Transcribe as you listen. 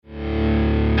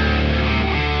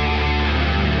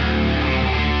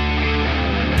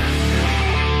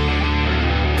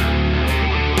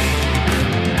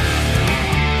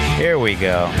we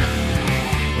go.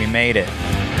 We made it.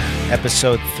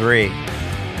 Episode 3.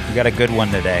 We got a good one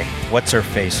today. What's Her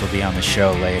Face will be on the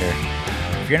show later.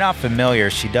 If you're not familiar,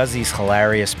 she does these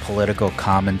hilarious political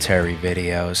commentary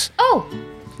videos. Oh,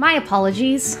 my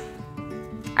apologies.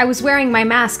 I was wearing my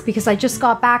mask because I just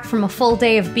got back from a full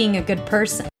day of being a good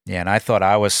person. Yeah, and I thought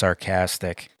I was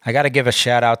sarcastic. I got to give a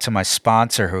shout out to my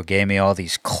sponsor who gave me all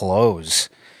these clothes.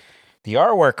 The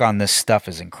artwork on this stuff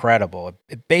is incredible.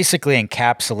 It basically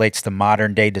encapsulates the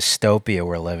modern day dystopia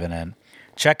we're living in.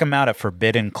 Check them out at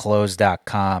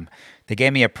forbiddenclothes.com. They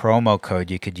gave me a promo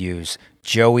code you could use,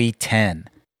 Joey10.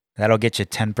 That'll get you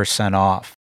 10%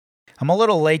 off. I'm a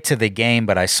little late to the game,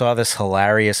 but I saw this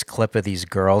hilarious clip of these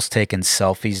girls taking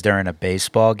selfies during a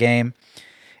baseball game,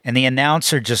 and the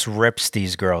announcer just rips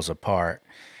these girls apart.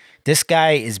 This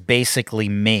guy is basically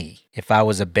me if I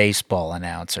was a baseball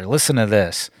announcer. Listen to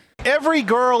this. Every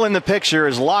girl in the picture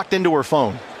is locked into her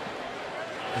phone.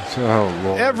 Oh,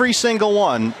 Lord. Every single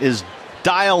one is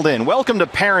dialed in. Welcome to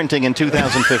parenting in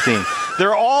 2015.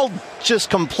 They're all just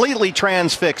completely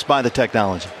transfixed by the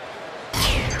technology.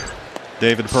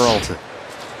 David Peralta.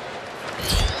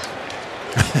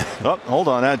 Oh, hold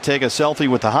on. I'd take a selfie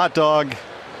with the hot dog.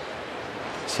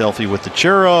 Selfie with the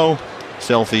churro.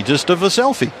 Selfie just of a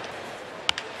selfie.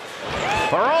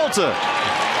 Peralta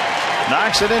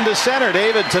knocks it into center.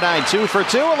 David tonight 2 for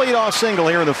 2. A leadoff single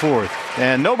here in the fourth.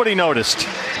 And nobody noticed.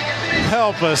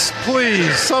 Help us,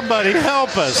 please. Somebody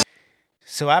help us.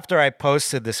 So after I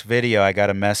posted this video, I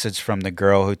got a message from the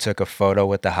girl who took a photo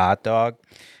with the hot dog.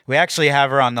 We actually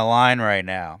have her on the line right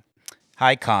now.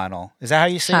 Hi, Connell. Is that how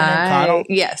you say your name, Connell?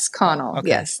 Yes, Connell. Okay.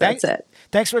 Yes, that's it.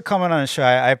 Thanks for coming on the show.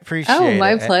 I appreciate it. Oh,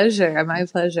 my pleasure. My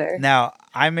pleasure. Now,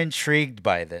 I'm intrigued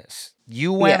by this.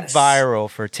 You went viral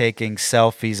for taking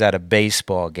selfies at a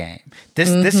baseball game.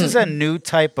 This is a new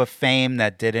type of fame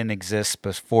that didn't exist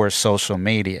before social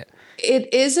media.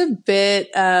 It is a bit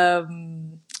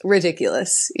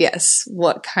ridiculous. Yes.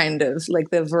 What kind of,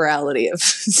 like, the virality of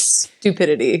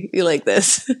stupidity you like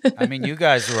this? I mean, you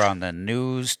guys were on the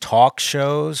news, talk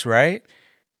shows, right?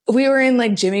 We were in,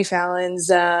 like, Jimmy Fallon's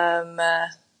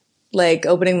like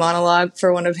opening monologue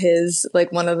for one of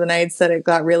the nights that it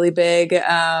got really big.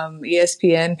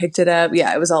 ESPN picked it up.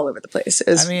 Yeah, it was all over the place.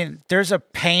 I mean, there's a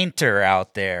painter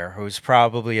out there who's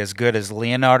probably as good as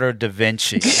Leonardo da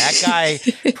Vinci. That guy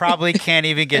probably can't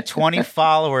even get 20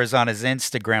 followers on his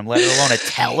Instagram, let alone a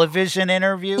television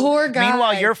interview. Poor guy.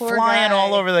 Meanwhile, you're flying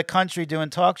all over the country doing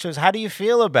talk shows. How do you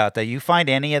feel about that? You find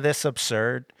any of this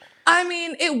absurd? I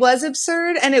mean, it was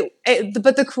absurd, and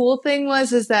but the cool thing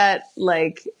is that,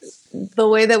 like, the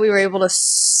way that we were able to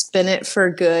spin it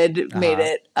for good made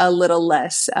it a little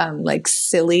less like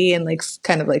silly and like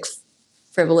kind of like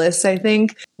frivolous, I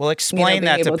think. Well, explain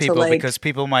that to people because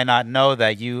people might not know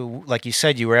that you, like you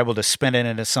said, you were able to spin it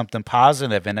into something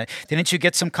positive. And didn't you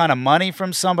get some kind of money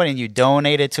from somebody and you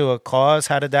donated to a cause?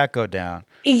 How did that go down?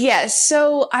 Yes.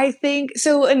 So I think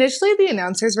initially the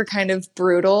announcers were kind of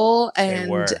brutal and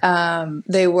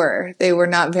they were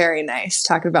not very nice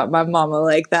talking about my mama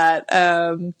like that.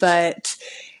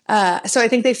 So I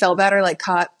think they felt bad or like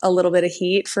caught a little bit of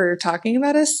heat for talking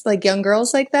about us, like young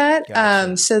girls like that.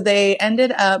 Gotcha. So they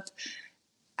ended up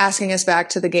asking us back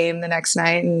to the game the next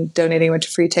night and donating a bunch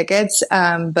of free tickets.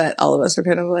 But all of us were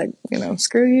kind of like,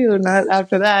 screw you, not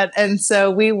after that. And so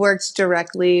we worked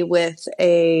directly with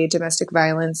a domestic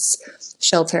violence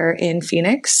shelter in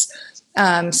Phoenix.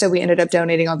 So we ended up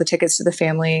donating all the tickets to the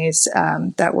families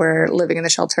that were living in the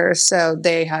shelter. So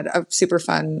they had a super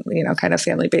fun, kind of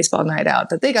family baseball night out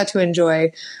that they got to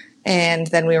enjoy. And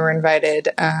then we were invited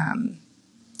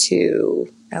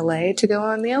to LA to go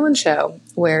on the Ellen Show,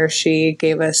 where she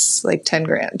gave us like 10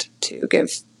 grand to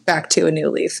give back to A New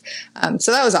Leaf.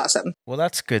 So that was awesome. Well,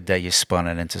 that's good that you spun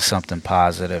it into something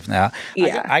positive. Now,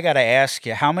 yeah. I got to ask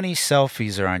you, how many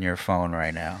selfies are on your phone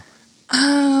right now?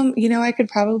 I could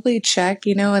probably check,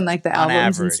 in like the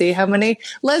albums and see how many.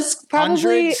 Let's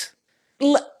probably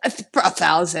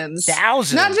thousands.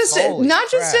 Not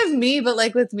just of me, but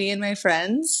like with me and my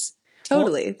friends.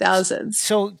 Totally, thousands.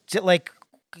 So, like,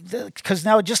 because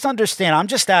now, just understand, I'm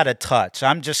just out of touch.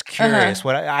 I'm just curious.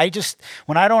 When I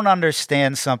don't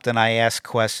understand something, I ask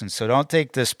questions. So don't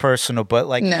take this personal. But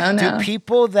like, do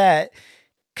people that,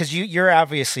 because you're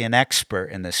obviously an expert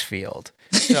in this field.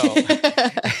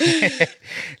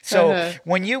 So,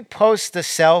 when you post the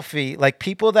selfie, like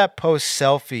people that post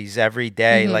selfies every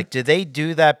day, like, do they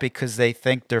do that because they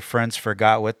think their friends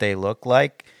forgot what they look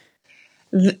like?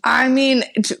 I mean,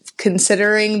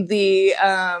 considering the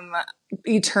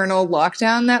eternal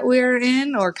lockdown that we're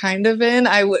in, or kind of in.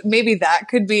 Maybe that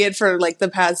could be it for like the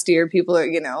past year. People are,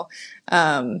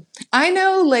 I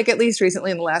know, like, at least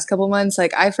recently in the last couple months,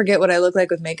 like, I forget what I look like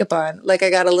with makeup on. Like, I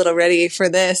got a little ready for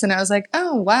this and I was like,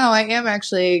 oh wow, I am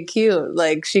actually cute.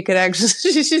 Like, she could actually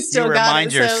she still you got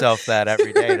remind it, yourself that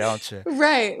every day, don't you?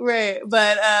 Right,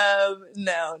 but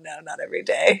no, not every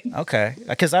day. Okay,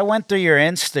 because I went through your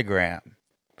Instagram.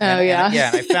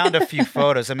 Yeah. I found a few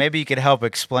photos, and maybe you could help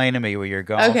explain to me what you're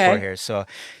going for here. So,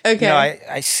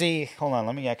 I see. Hold on,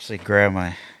 let me actually grab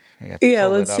my.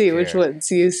 Let's see which ones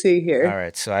you see here. All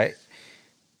right, so I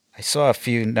saw a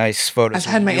few nice photos.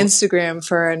 I've had my Instagram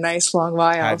for a nice long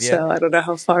while, so I don't know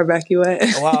how far back you went.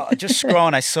 Well, just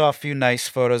scrolling, I saw a few nice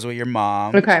photos with your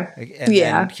mom.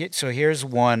 Okay, so here's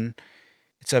one.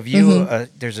 It's of you.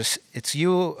 It's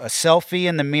you, a selfie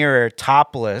in the mirror,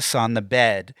 topless on the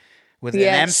bed, with an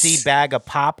empty bag of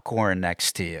popcorn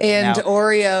next to you. And now,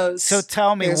 Oreos. So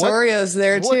tell me, there's Oreos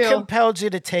there what too. What compelled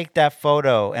you to take that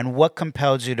photo, and what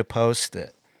compelled you to post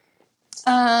it?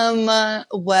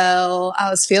 Well, I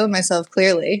was feeling myself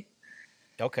clearly.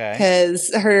 Okay. Because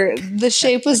the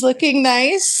shape was looking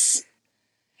nice.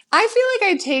 I feel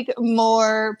like I take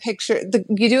more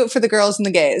you do it for the girls and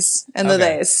the gays and the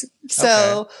theys.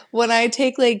 So when I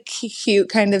take like cute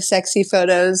kind of sexy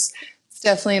photos, it's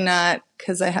definitely not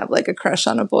because I have like a crush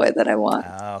on a boy that I want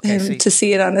him to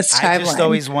see it on his timeline. I just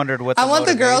always wondered what I want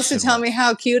the girls to tell me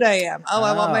how cute I am.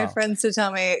 I want my friends to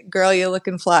tell me, girl, you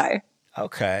looking fly.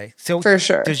 Okay. So for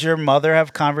sure. Does your mother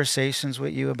have conversations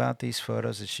with you about these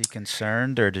photos? Is she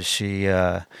concerned, or does she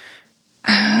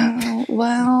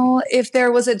well, if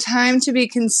there was a time to be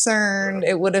concerned,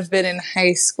 it would have been in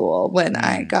high school when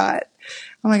I got.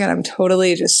 Oh my God, I'm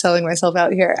totally just selling myself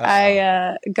out here.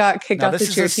 I got kicked off the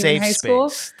cheer team in high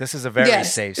school. This is a very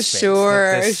safe space.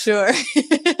 Sure.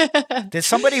 Did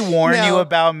somebody warn you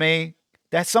about me?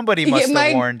 That somebody must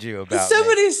have warned you about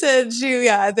somebody said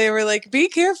they were like, be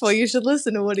careful, you should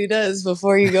listen to what he does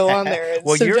before you go on there and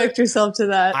subject yourself to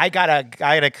that. I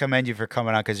gotta commend you for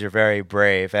coming on, because you're very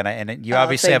brave, and you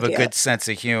obviously have a good sense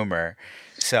of humor.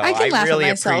 So I really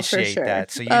appreciate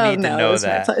that. So you need to know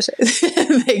that. My pleasure.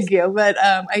 Thank you. But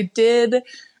I did,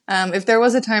 if there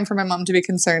was a time for my mom to be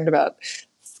concerned about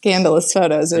scandalous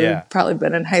photos, it would have probably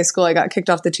been in high school. I got kicked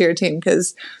off the cheer team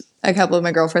because a couple of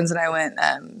my girlfriends and I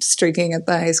went streaking at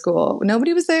the high school.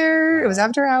 Nobody was there. It was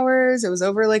after hours. It was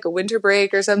over like a winter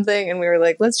break or something. And we were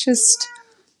like, let's just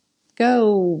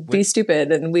go be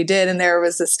stupid. And we did. And there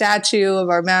was a statue of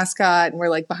our mascot. And we're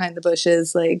like behind the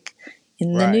bushes, like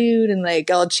in the nude and like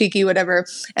all cheeky, whatever.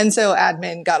 And so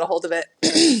admin got a hold of it.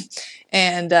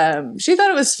 And she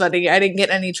thought it was funny. I didn't get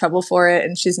any trouble for it.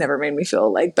 And she's never made me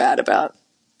feel like bad about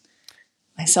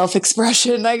my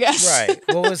self-expression, I guess. Right.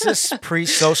 Well, was this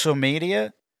pre-social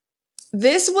media?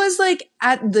 This was like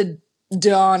at the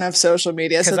dawn of social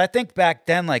media. Because I think back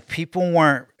then, like, people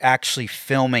weren't actually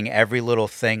filming every little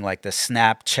thing, like the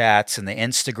Snapchats and the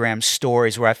Instagram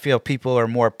stories, where I feel people are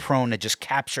more prone to just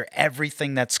capture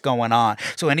everything that's going on.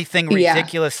 So anything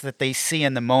ridiculous that they see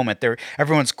in the moment,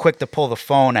 everyone's quick to pull the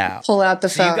phone out. Pull out the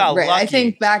phone. You got lucky. I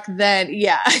think back then, you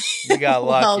got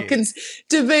lucky. Well,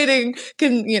 debating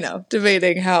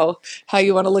how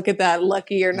you want to look at that,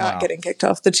 lucky or not getting kicked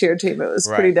off the cheer team. It was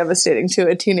pretty devastating to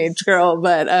a teenage girl,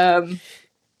 but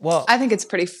well, I think it's a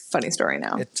pretty funny story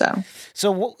now.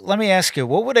 So let me ask you,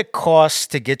 what would it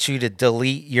cost to get you to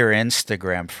delete your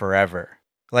Instagram forever?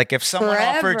 Like if someone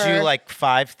offered you like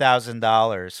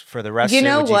 $5,000 for the rest of it,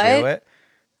 would you do it?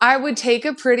 I would take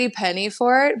a pretty penny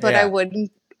for it, but I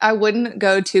wouldn't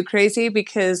go too crazy,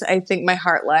 because I think my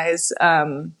heart lies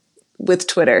with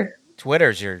Twitter.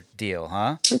 Twitter's your deal,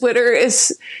 huh? Twitter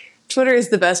is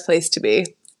the best place to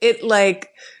be. It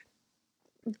like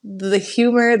the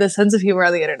humor, the sense of humor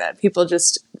on the internet. People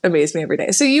just amaze me every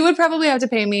day. So you would probably have to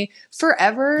pay me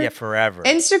forever. Yeah, forever.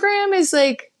 Instagram is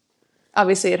like,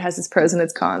 obviously it has its pros and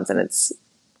its cons, and it's,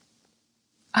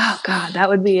 oh God, that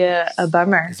would be a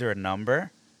bummer. Is there a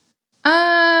number?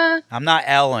 I'm not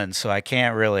Ellen, so I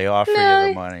can't really offer you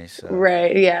the money. So.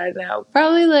 Right. Yeah, no.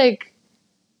 Probably like,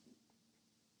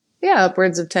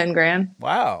 upwards of 10 grand.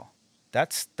 Wow.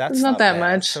 That's not that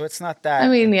much. So it's not that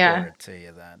important to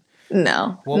you then.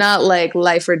 No, not like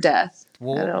life or death.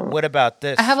 Well, what about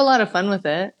this? I have a lot of fun with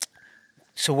it.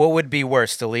 So what would be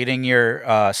worse, deleting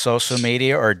your social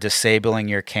media or disabling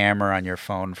your camera on your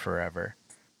phone forever?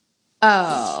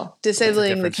 Oh,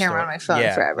 disabling the camera on my phone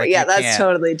forever. Like that's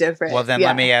totally different. Well, then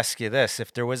let me ask you this.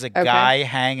 If there was a guy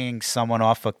hanging someone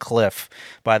off a cliff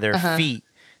by their feet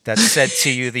that said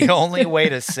to you, the only way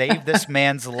to save this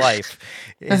man's life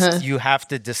is you have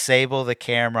to disable the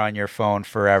camera on your phone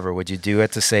forever, would you do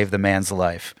it to save the man's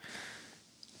life?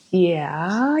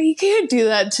 Yeah, you can't do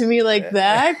that to me like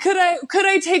that. Could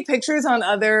I take pictures on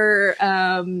other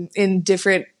in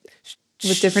different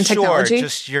with different technology?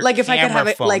 Just your like if I could have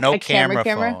it phone, like no a camera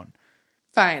phone.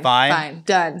 Fine,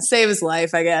 done. Save his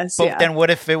life, I guess. But yeah. then what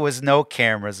if it was no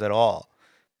cameras at all?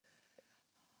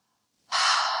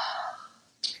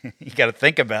 You got to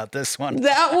think about this one.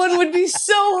 That one would be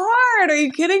so hard. Are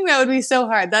you kidding? That would be so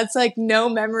hard. That's like no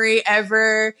memory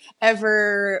ever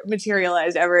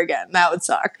materialized ever again. That would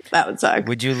suck.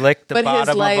 Would you lick the But his bottom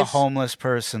of a life- homeless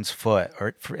person's foot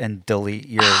and delete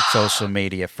your social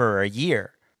media for a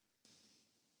year?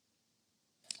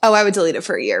 Oh, I would delete it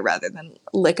for a year rather than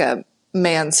lick a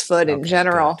man's foot in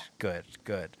general. Good.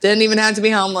 Didn't even have to be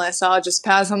homeless. I'll just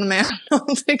pass on the man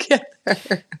altogether.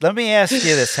 Let me ask you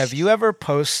this. Have you ever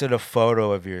posted a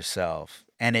photo of yourself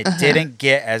and it didn't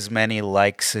get as many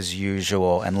likes as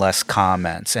usual and less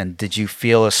comments? And did you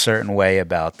feel a certain way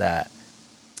about that?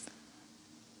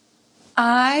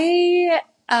 I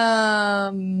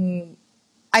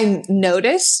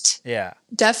noticed. Yeah.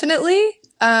 Definitely.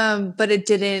 But it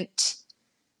didn't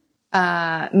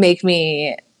make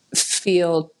me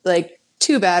feel like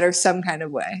too bad or some kind of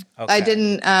way. Okay. I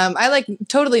didn't, I like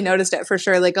totally noticed it for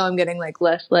sure. Like, oh, I'm getting like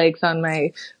less likes on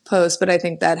my post, but I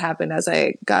think that happened as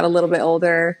I got a little bit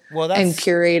older and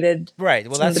curated. Right.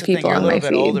 Well, that's the thing. You're a little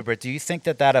bit older, but do you think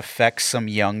that affects some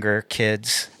younger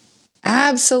kids?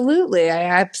 Absolutely.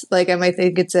 I might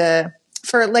think it's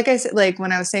like I said, like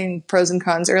when I was saying pros and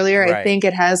cons earlier, Right. I think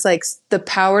it has like the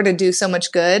power to do so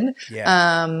much good,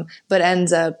 but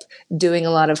ends up doing a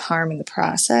lot of harm in the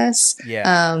process.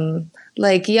 Yeah.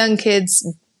 Like young kids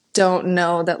don't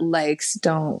know that likes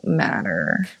don't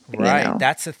matter. Right. You know?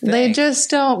 That's the thing. They just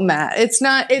don't matter.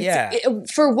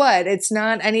 For what? It's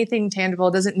not anything tangible.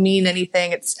 It doesn't mean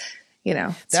anything. It's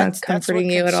not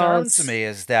comforting you at all. That's what concerns me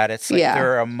is that it's like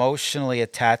they're emotionally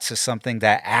attached to something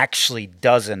that actually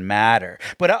doesn't matter.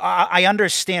 But I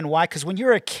understand why, because when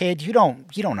you're a kid, you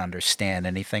don't understand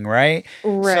anything, right?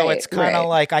 Right. So it's kind of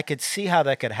like I could see how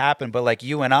that could happen, but like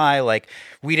you and I, like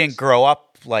we didn't grow up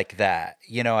like that,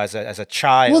 as a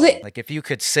child. Well, like if you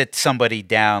could sit somebody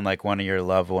down, like one of your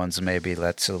loved ones, maybe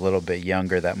that's a little bit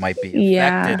younger, that might be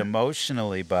affected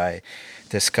emotionally by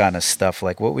this kind of stuff,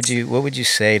 like what would you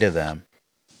say to them?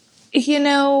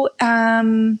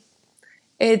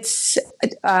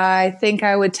 I think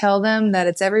I would tell them that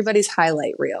it's everybody's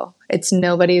highlight reel. It's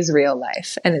nobody's real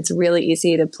life. And it's really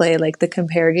easy to play like the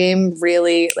compare game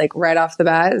really like right off the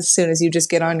bat as soon as you just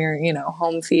get on your,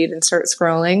 home feed and start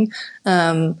scrolling.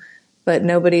 But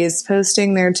nobody is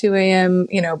posting their 2 a.m.,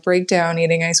 breakdown,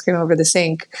 eating ice cream over the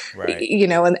sink, right.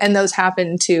 And those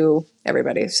happen to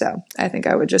everybody. So I think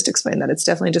I would just explain that it's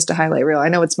definitely just a highlight reel. I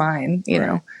know it's mine,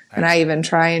 know, and I even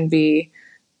try and be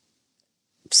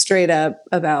straight up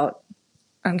about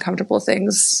uncomfortable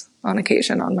things on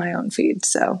occasion on my own feed.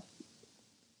 So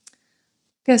I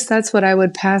guess that's what I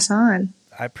would pass on.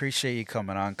 I appreciate you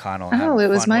coming on, Connell. Oh, it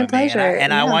was my pleasure.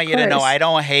 And I want you to know I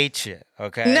don't hate you,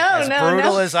 okay? As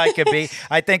brutal as I could be,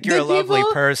 I think you're a lovely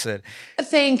person.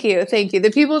 Thank you.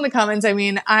 The people in the comments, I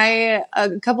mean, a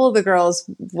couple of the girls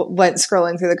went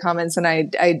scrolling through the comments and I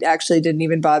actually didn't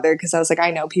even bother because I was like, I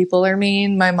know people are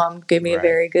mean. My mom gave me a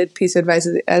very good piece of advice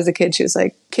as a kid. She was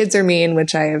like, kids are mean,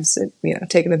 which I have,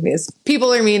 taken with me as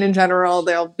people are mean in general.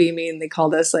 They'll be mean. They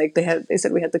called us like, they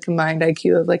said we had the combined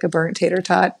IQ of like a burnt tater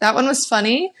tot. That one was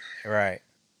funny. Right.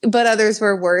 But others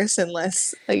were worse and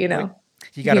less, You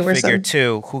got to figure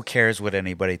too, who cares what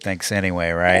anybody thinks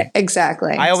anyway, right?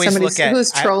 Exactly. I always look at who's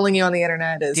trolling you on the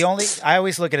internet is I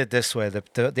always look at it this way: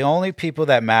 the only people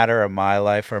that matter in my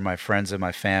life are my friends and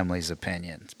my family's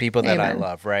opinions, people that I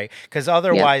love, right? Because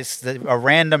otherwise, a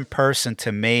random person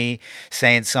to me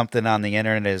saying something on the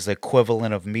internet is the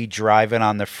equivalent of me driving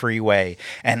on the freeway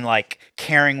and like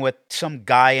caring what some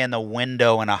guy in the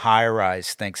window in a high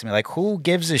rise thinks of me. Like, who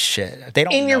gives a shit? They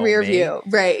don't in know your rear me. view,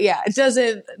 right? Yeah, it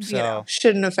doesn't.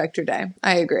 Shouldn't affect your day.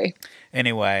 I agree.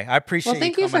 Anyway, I appreciate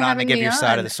thank you you for coming on to having give me your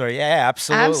side on. of the story. Yeah,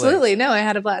 absolutely. Absolutely. No, I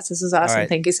had a blast. This was awesome. All right.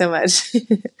 Thank you so much.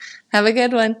 Have a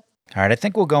good one. All right, I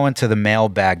think we'll go into the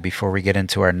mailbag before we get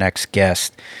into our next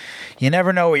guest. You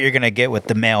never know what you're going to get with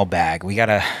the mailbag. We got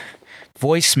a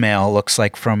voicemail, looks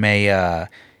like, from a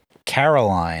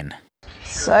Caroline.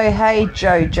 So, hey,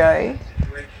 Jojo.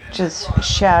 Just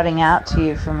shouting out to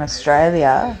you from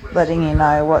Australia, letting you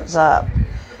know what's up.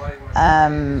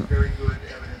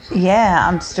 Yeah,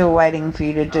 I'm still waiting for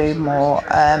you to do more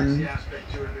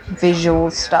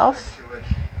visual stuff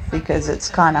because it's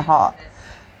kind of hot.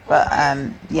 But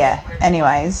yeah,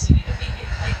 anyways,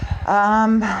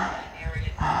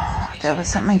 there was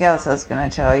something else I was going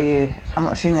to tell you. I'm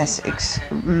watching this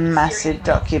massive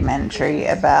documentary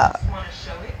about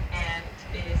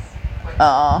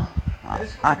Oh,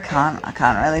 I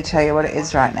can't really tell you what it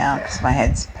is right now because my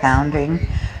head's pounding.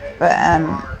 But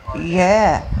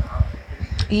yeah,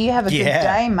 you have a good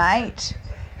day, mate,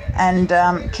 and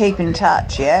keep in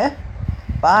touch. Yeah,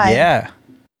 bye. Yeah.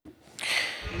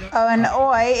 Oh, and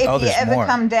if you there's ever more.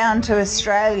 come down to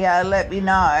Australia, let me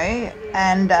know,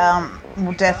 and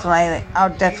I'll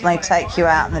definitely take you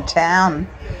out in the town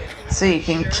so you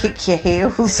can kick your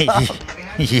heels up.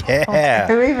 Yeah.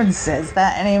 Who even says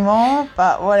that anymore?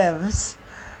 But whatevs.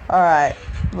 All right,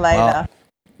 later.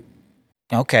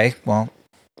 Okay, well,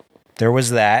 there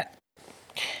was that.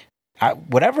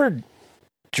 Whatever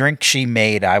drink she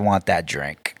made, I want that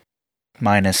drink.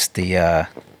 Minus the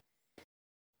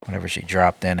whatever she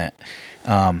dropped in it.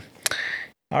 All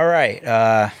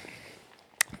right.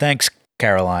 Thanks,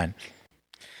 Caroline.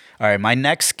 All right, my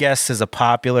next guest is a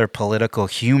popular political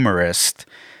humorist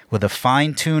with a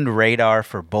fine-tuned radar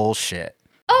for bullshit.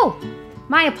 Oh,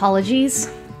 my apologies.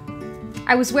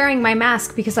 I was wearing my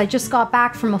mask because I just got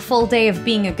back from a full day of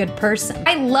being a good person.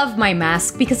 I love my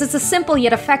mask because it's a simple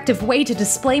yet effective way to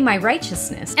display my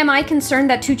righteousness. Am I concerned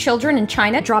that 2 children in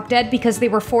China dropped dead because they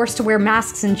were forced to wear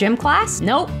masks in gym class?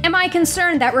 Nope. Am I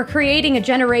concerned that we're creating a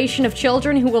generation of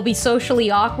children who will be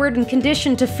socially awkward and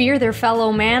conditioned to fear their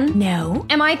fellow man? No.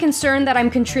 Am I concerned that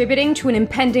I'm contributing to an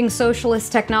impending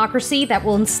socialist technocracy that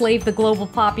will enslave the global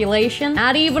population?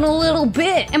 Not even a little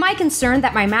bit. Am I concerned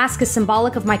that my mask is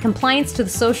symbolic of my compliance to the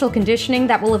social conditioning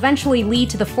that will eventually lead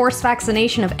to the forced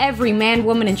vaccination of every man,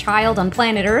 woman, and child on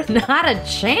planet Earth? Not a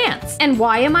chance. And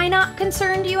why am I not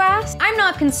concerned, you ask? I'm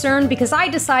not concerned because I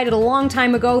decided a long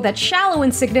time ago that shallow,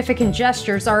 insignificant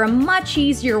gestures are a much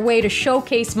easier way to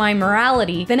showcase my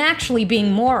morality than actually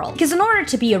being moral. Because in order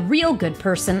to be a real good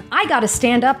person, I gotta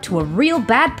stand up to a real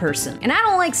bad person. And I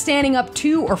don't like standing up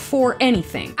to or for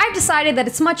anything. I've decided that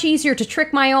it's much easier to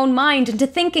trick my own mind into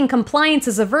thinking compliance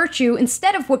is a virtue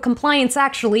instead of what compliance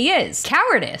actually is: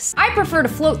 cowardice. I prefer to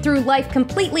float through life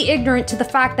completely ignorant to the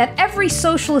fact that every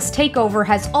socialist takeover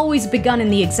has always begun in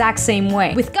the exact same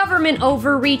way, with government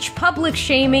overreach, public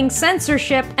shaming,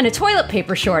 censorship, and a toilet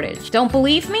paper shortage. Don't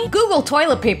believe me? Google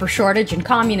toilet paper shortage in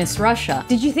communist Russia.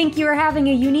 Did you think you were having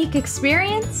a unique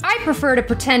experience? I prefer to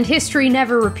pretend history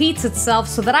never repeats itself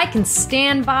so that I can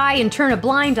stand by and turn a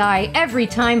blind eye every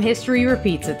time history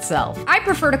repeats itself. I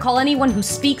prefer to call anyone who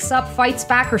speaks up, fights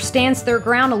back, or stands their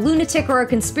ground a lunatic or a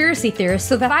conspiracy theorist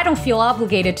so that I don't feel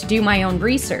obligated to do my own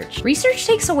research. Research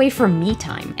takes away from me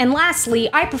time. And lastly,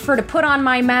 I prefer to put on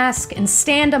my mask and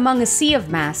stand among a sea of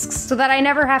masks so that I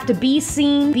never have to be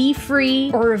seen, be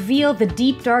free, or reveal the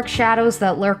deep dark shadows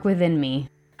that lurk within me.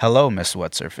 Hello, Miss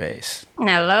What's-Her-Face.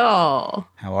 Hello.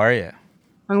 How are you?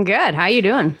 I'm good. How you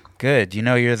doing? Good. You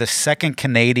know, you're the second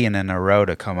Canadian in a row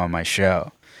to come on my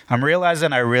show. I'm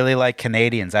realizing I really like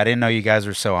Canadians. I didn't know you guys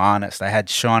were so honest. I had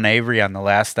Sean Avery on the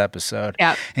last episode.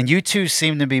 Yep. And you two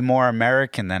seem to be more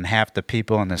American than half the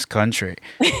people in this country.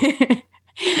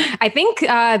 I think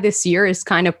this year has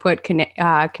kind of put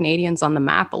Canadians on the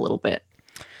map a little bit.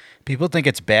 People think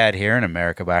it's bad here in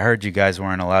America, but I heard you guys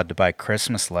weren't allowed to buy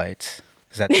Christmas lights.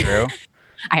 Is that true?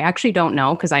 I actually don't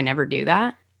know because I never do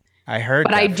that. I heard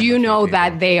but that I from do a few know people.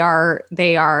 that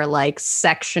they are like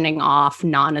sectioning off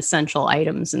non-essential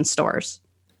items in stores.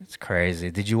 It's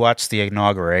crazy. Did you watch the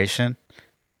inauguration?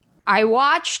 I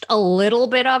watched a little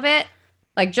bit of it,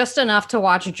 like just enough to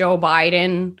watch Joe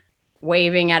Biden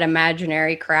waving at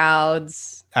imaginary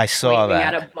crowds. I saw waving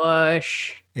that. at a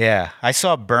bush. Yeah, I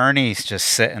saw Bernie just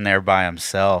sitting there by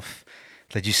himself.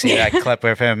 Did you see that clip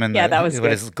of him Yeah, that was with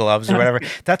good. his gloves or whatever?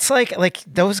 That's like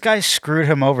those guys screwed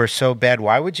him over so bad.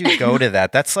 Why would you go to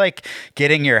that? That's like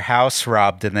getting your house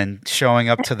robbed and then showing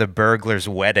up to the burglar's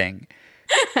wedding.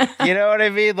 You know what I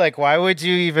mean? Like, why would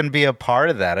you even be a part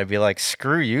of that? I'd be like,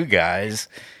 screw you guys.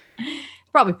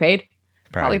 Probably paid.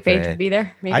 Probably paid to be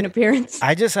there, make an appearance.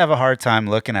 I just have a hard time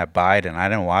looking at Biden. I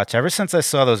didn't watch. Ever since I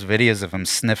saw those videos of him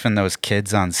sniffing those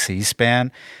kids on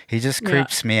C-SPAN, he just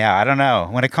creeps me out. I don't know.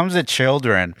 When it comes to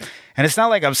children, and it's not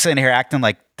like I'm sitting here acting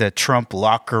like the Trump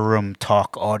locker room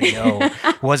talk audio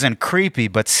wasn't creepy,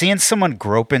 but seeing someone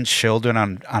groping children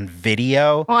on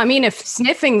video. Well, I mean, if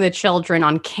sniffing the children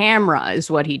on camera is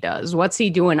what he does, what's he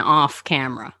doing off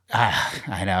camera?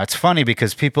 I know. It's funny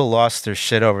because people lost their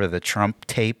shit over the Trump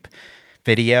tape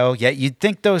video, yet you'd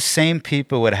think those same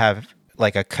people would have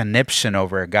like a conniption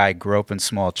over a guy groping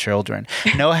small children.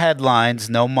 No headlines,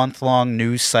 no month-long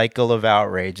news cycle of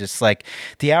outrage. It's like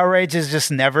the outrage is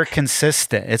just never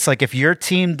consistent. It's like if your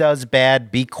team does bad,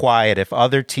 be quiet. If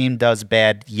other team does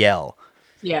bad, yell.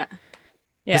 Yeah.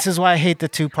 This is why I hate the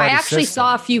two-party I actually system.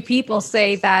 saw a few people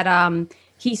say that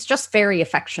he's just very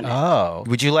affectionate. Oh,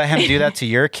 would you let him do that to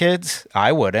your kids?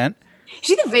 I wouldn't. You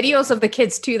see the videos of the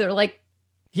kids too. They're like,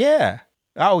 yeah.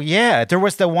 Oh, yeah. There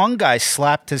was the one guy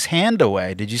slapped his hand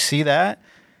away. Did you see that?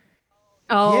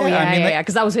 oh, yeah.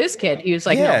 Because that was his kid. He was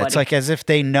like, yeah, nobody. it's like as if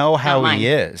they know how mine. he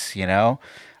is, you know?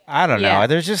 I don't know. Yeah.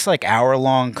 There's just like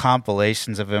hour-long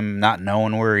compilations of him not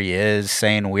knowing where he is,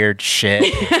 saying weird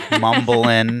shit,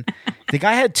 mumbling. The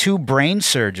guy had 2 brain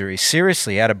surgeries.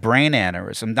 Seriously, he had a brain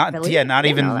aneurysm. Really? Not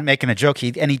even making a joke.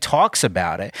 And he talks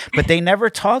about it, but they never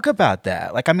talk about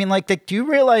that. Like, I mean, like, do you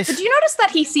realize? But do you notice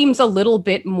that he seems a little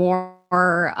bit more?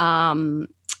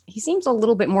 He seems a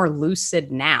little bit more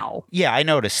lucid now. Yeah, I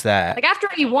noticed that. Like after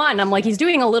he won, I'm like, he's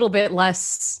doing a little bit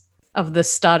less of the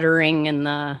stuttering and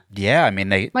the. Yeah, I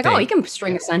mean, he can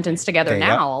string a sentence together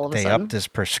now. All of a sudden, they upped his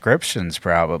prescriptions.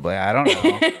 Probably, I don't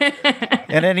know.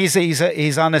 And then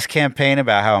he's on this campaign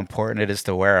about how important it is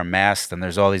to wear a mask, and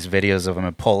there's all these videos of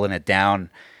him pulling it down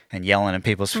and yelling in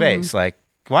people's face. Like,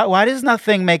 why does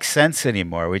nothing make sense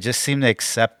anymore? We just seem to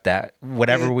accept that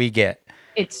whatever we get.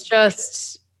 It's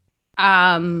just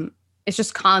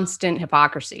constant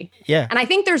hypocrisy. Yeah. And I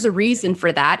think there's a reason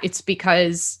for that. It's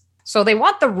because they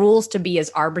want the rules to be as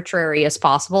arbitrary as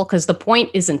possible because the point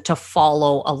isn't to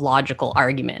follow a logical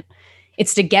argument.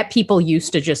 It's to get people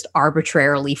used to just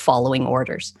arbitrarily following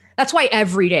orders. That's why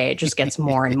every day it just gets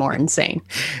more and more insane.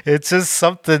 It's just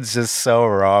something's just so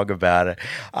wrong about it.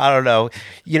 I don't know.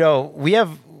 You know, we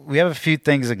have a few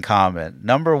things in common.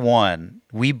 Number one,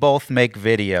 we both make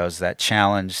videos that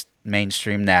challenge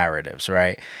mainstream narratives,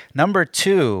 right? Number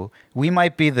two, we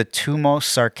might be the 2 most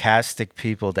sarcastic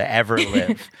people to ever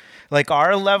live. Like,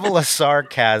 our level of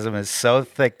sarcasm is so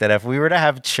thick that if we were to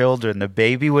have children, the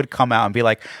baby would come out and be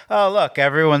like, oh, look,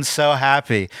 everyone's so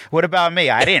happy. What about me?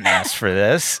 I didn't ask for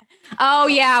this. Oh,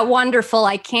 yeah, wonderful.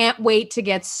 I can't wait to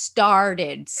get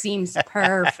started. Seems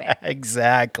perfect.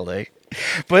 Exactly.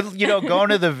 But, you know, going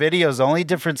to the videos, the only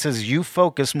difference is you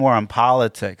focus more on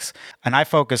politics and I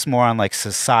focus more on like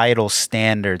societal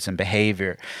standards and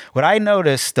behavior. What I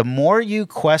noticed, the more you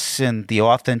question the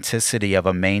authenticity of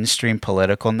a mainstream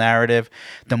political narrative,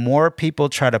 the more people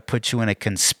try to put you in a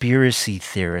conspiracy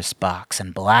theorist box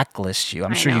and blacklist you.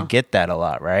 I'm sure you get that a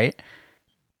lot, right?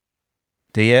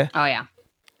 Do you? Oh, yeah.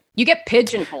 You get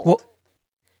pigeonholed. Well,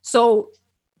 so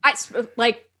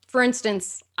for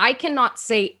instance, I cannot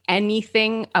say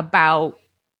anything about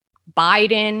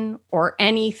Biden or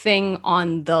anything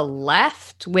on the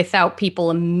left without people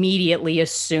immediately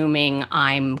assuming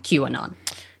I'm QAnon.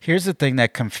 Here's the thing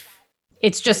that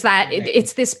it's just that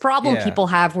it's this problem people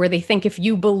have where they think if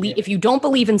you don't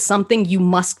believe in something, you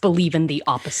must believe in the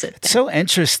opposite thing. It's so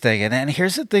interesting. And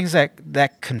here's the things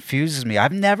that confuses me.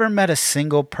 I've never met a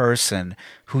single person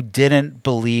who didn't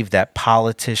believe that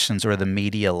politicians or the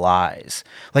media lies.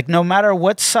 Like, no matter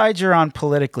what side you're on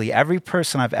politically, every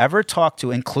person I've ever talked to,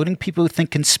 including people who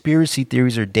think conspiracy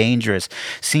theories are dangerous,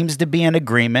 seems to be in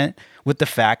agreement with the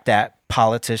fact that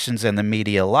politicians and the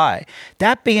media lie.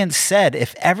 That being said,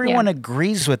 if everyone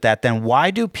agrees with that, then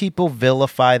why do people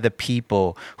vilify the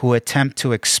people who attempt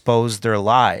to expose their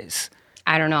lies?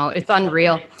 I don't know. It's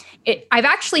unreal. I've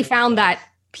actually found that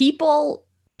people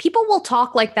will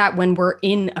talk like that when we're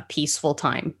in a peaceful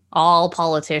time. All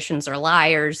politicians are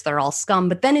liars. They're all scum.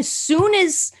 But then as soon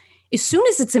as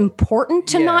it's important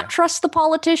to not trust the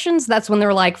politicians, that's when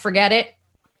they're like, forget it.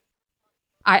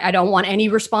 I don't want any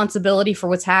responsibility for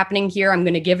what's happening here. I'm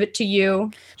going to give it to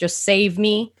you. Just save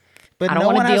me. But I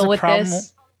don't want to deal with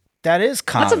this. That is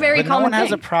common. That's a very common thing. No one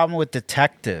has a problem with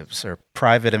detectives or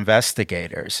private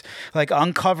investigators. Like,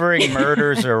 uncovering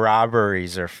murders or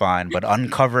robberies are fine, but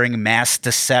uncovering mass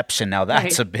deception, now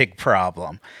that's a big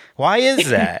problem. Why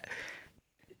is that?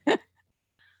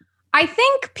 I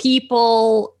think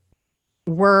people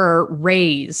were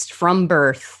raised from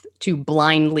birth to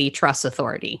blindly trust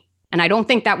authority. And I don't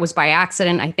think that was by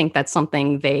accident. I think that's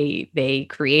something they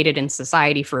created in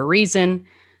society for a reason.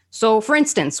 So, for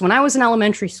instance, when I was in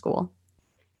elementary school,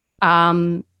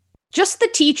 just the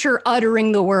teacher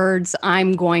uttering the words,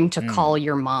 "I'm going to call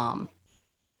your mom,"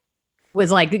 was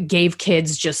like, gave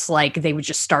kids just like, they would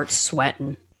just start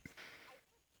sweating.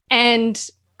 And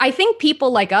I think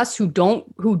people like us who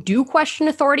do question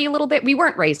authority a little bit, we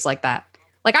weren't raised like that.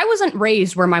 Like, I wasn't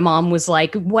raised where my mom was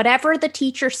like, whatever the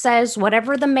teacher says,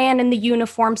 whatever the man in the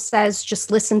uniform says,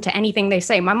 just listen to anything they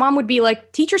say. My mom would be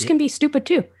like, teachers can be stupid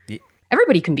too.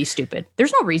 Everybody can be stupid.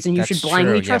 There's no reason you should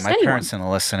blindly trust anyone. My parents didn't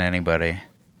listen to anybody.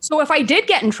 So if I did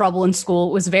get in trouble in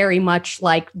school, it was very much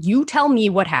like, you tell me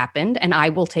what happened and I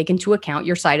will take into account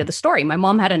your side of the story. My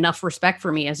mom had enough respect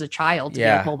for me as a child to be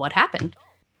like, well, what happened?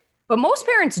 But most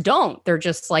parents don't. They're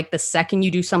just like, the second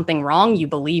you do something wrong, you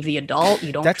believe the adult.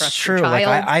 You don't trust true. your child.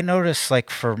 Like I noticed,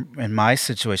 like in my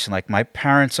situation, like my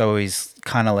parents always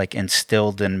kind of like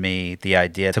instilled in me the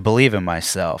idea to believe in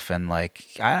myself, and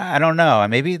like I don't know,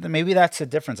 maybe that's the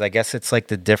difference. I guess it's like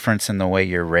the difference in the way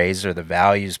you're raised or the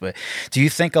values. But do you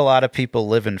think a lot of people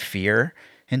live in fear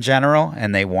in general,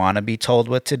 and they want to be told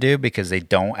what to do because they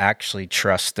don't actually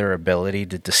trust their ability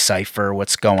to decipher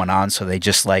what's going on, so they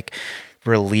just like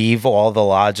relieve all the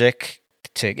logic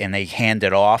and they hand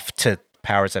it off to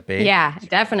powers that be? Yeah,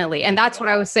 definitely. And that's what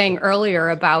I was saying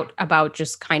earlier about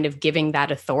just kind of giving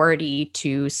that authority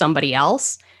to somebody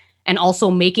else, and also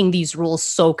making these rules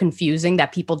so confusing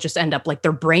that people just end up like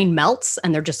their brain melts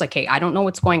and they're just like, hey, I don't know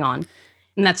what's going on.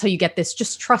 And that's how you get this,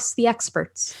 just trust the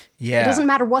experts. Yeah. It doesn't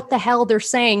matter what the hell they're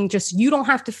saying, just you don't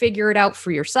have to figure it out for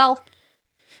yourself.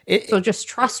 So just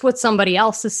trust what somebody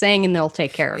else is saying and they'll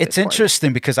take care of it. It's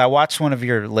interesting because I watched one of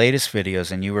your latest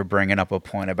videos and you were bringing up a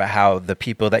point about how the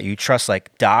people that you trust,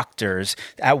 like doctors,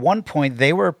 at one point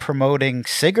they were promoting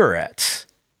cigarettes.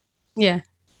 Yeah.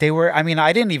 They were, I mean,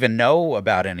 I didn't even know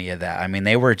about any of that. I mean,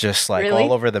 they were just like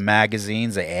all over the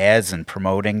magazines, the ads and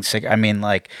promoting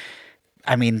cigarettes.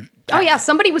 Oh yeah,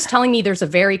 somebody was telling me there's a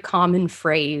very common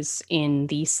phrase in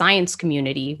the science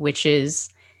community, which is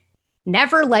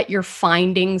never let your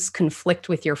findings conflict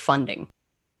with your funding.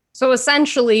 So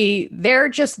essentially,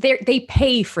 they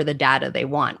pay for the data they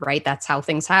want, right? That's how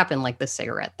things happen, like the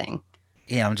cigarette thing.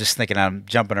 Yeah, I'm just thinking, I'm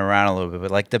jumping around a little bit,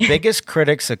 but like the biggest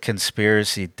critics of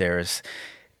conspiracy theorists,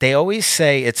 they always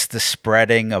say it's the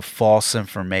spreading of false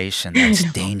information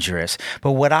that's dangerous.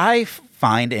 But what I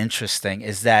find interesting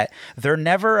is that they're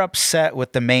never upset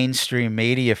with the mainstream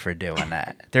media for doing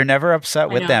that. They're never upset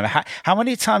with them. How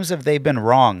many times have they been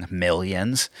wrong?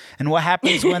 Millions. And what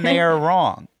happens when they are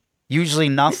wrong? Usually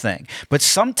nothing. But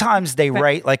sometimes they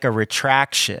write like a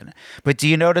retraction. But do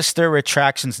you notice their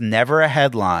retraction's never a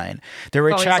headline? Their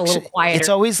retraction, it's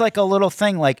always like a little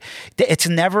thing. Like it's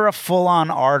never a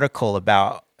full-on article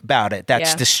about it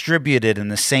that's distributed in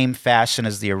the same fashion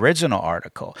as the original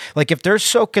article. Like if they're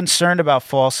so concerned about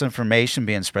false information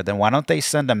being spread, then why don't they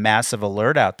send a massive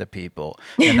alert out to people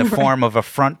in the form of a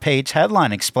front page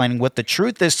headline explaining what the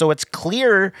truth is, so it's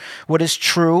clear what is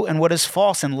true and what is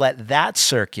false, and let that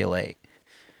circulate.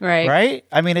 Right?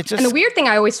 I mean, it's just... And the weird thing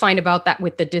I always find about that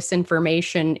with the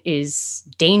disinformation is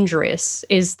dangerous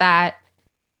is that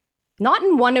not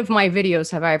in one of my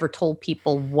videos have I ever told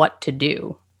people what to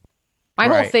do. My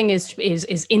whole thing is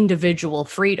individual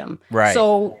freedom. Right.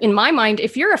 So in my mind,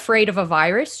 if you're afraid of a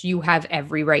virus, you have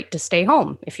every right to stay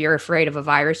home. If you're afraid of a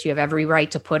virus, you have every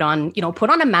right to put on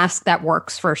a mask that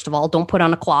works, first of all. Don't put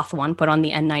on a cloth one. Put on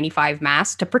the N95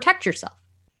 mask to protect yourself.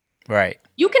 Right.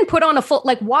 You can put on a full,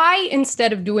 like, why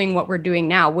instead of doing what we're doing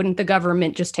now, wouldn't the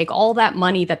government just take all that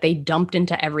money that they dumped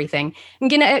into everything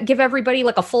and give everybody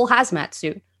like a full hazmat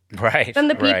suit? Right. Then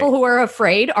the people who are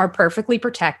afraid are perfectly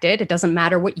protected. It doesn't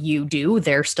matter what you do.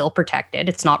 They're still protected.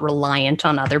 It's not reliant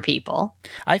on other people.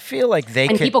 I feel like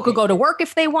people could go to work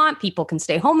if they want. People can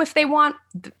stay home if they want.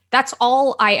 That's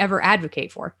all I ever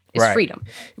advocate for is freedom.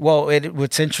 Well,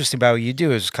 what's interesting about what you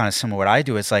do is kind of similar to what I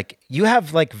do. It's like you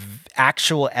have like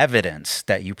actual evidence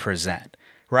that you present.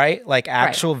 Right? Like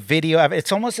actual video.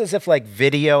 It's almost as if like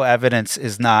video evidence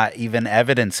is not even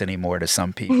evidence anymore to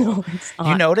some people. No, it's not.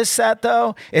 You notice that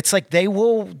though? It's like they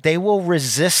will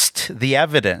resist the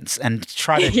evidence and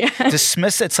try to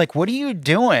dismiss it. It's like, what are you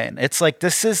doing? It's like,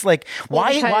 this is like,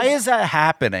 why is that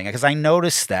happening? Because I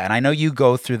noticed that. And I know you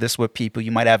go through this with people.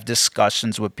 You might have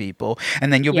discussions with people.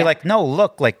 And then you'll be like, no,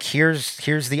 look, like here's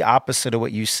the opposite of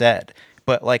what you said.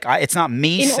 But like, it's not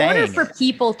me saying. In order for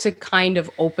people to kind of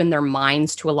open their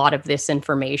minds to a lot of this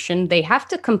information, they have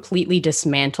to completely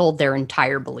dismantle their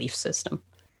entire belief system,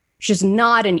 which is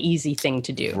not an easy thing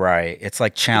to do. Right. It's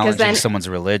like challenging someone's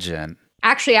religion.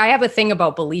 Actually, I have a thing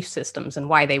about belief systems and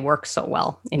why they work so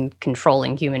well in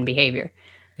controlling human behavior.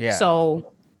 Yeah.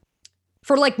 So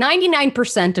for like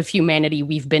 99% of humanity,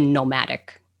 we've been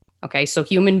nomadic. Okay, so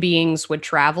human beings would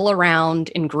travel around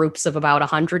in groups of about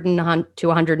 100 to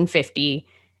 150,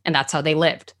 and that's how they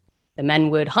lived. The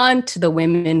men would hunt, the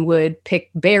women would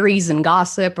pick berries and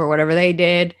gossip or whatever they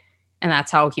did, and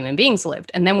that's how human beings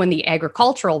lived. And then when the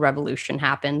agricultural revolution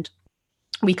happened,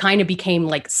 we kind of became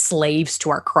like slaves to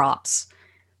our crops.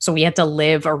 So we had to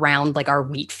live around like our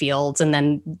wheat fields, and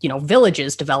then,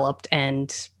 villages developed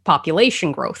and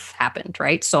population growth happened,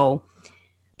 right? So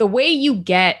the way you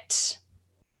get...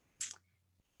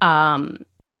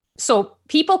 So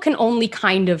people can only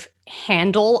kind of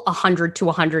handle 100 to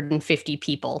 150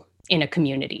 people in a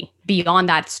community. Beyond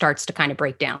that, it starts to kind of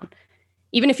break down.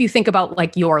 Even if you think about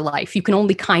like your life, you can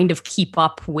only kind of keep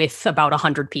up with about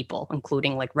 100 people,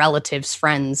 including like relatives,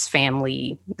 friends,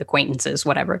 family, acquaintances,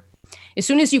 whatever. As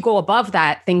soon as you go above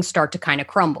that, things start to kind of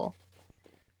crumble.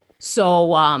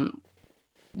 So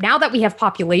now that we have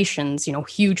populations,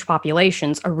 huge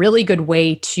populations, a really good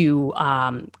way to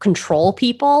control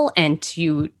people and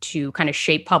to kind of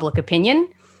shape public opinion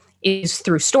is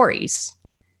through stories.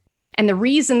 And the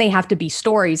reason they have to be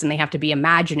stories and they have to be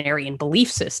imaginary and belief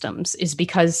systems is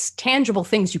because tangible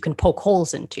things you can poke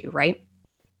holes into, right?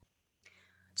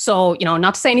 So,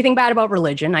 not to say anything bad about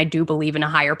religion, I do believe in a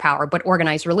higher power, but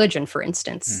organized religion, for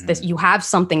instance, that you have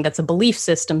something that's a belief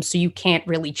system, so you can't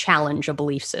really challenge a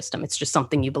belief system. It's just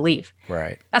something you believe.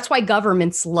 Right. That's why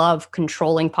governments love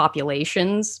controlling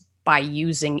populations by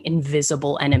using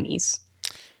invisible enemies.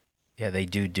 Yeah, they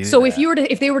do so that.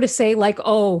 if they were to say like,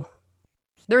 oh,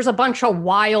 there's a bunch of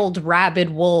wild,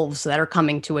 rabid wolves that are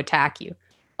coming to attack you.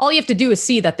 All you have to do is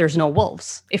see that there's no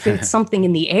wolves. If it's something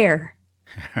in the air,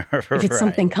 if it's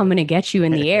something coming to get you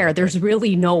in the air, there's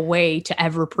really no way to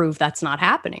ever prove that's not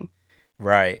happening.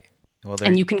 Right. Well,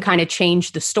 and you can kind of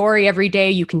change the story every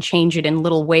day. You can change it in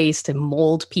little ways to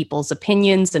mold people's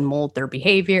opinions and mold their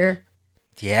behavior.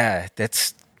 Yeah,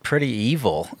 that's pretty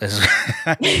evil.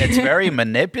 It's very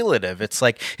manipulative. It's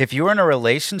like if you were in a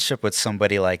relationship with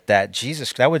somebody like that,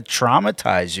 Jesus, that would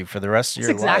traumatize you for the rest of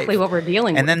your life. That's exactly what we're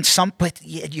dealing with. And then but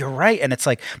you're right. And it's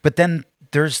like, but then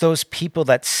there's those people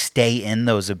that stay in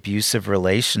those abusive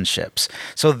relationships.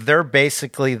 So they're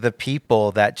basically the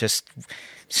people that just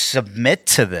submit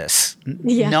to this,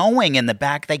 knowing in the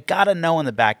back, they got to know in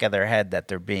the back of their head that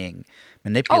they're being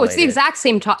manipulated. Oh, it's the exact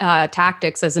same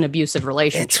tactics as an abusive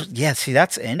relationship. See,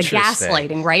 that's interesting. The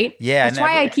gaslighting, right? Yeah. That's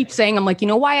why I keep saying, I'm like,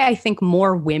 why I think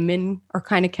more women are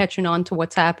kind of catching on to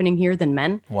what's happening here than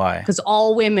men? Why? Because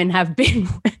all women have been,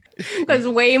 because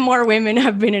way more women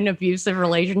have been in abusive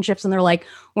relationships, and they're like,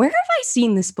 where have I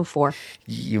seen this before?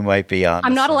 You might be on.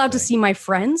 I'm not allowed to see my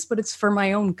friends, but it's for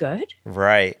my own good.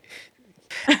 Right.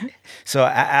 So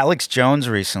Alex Jones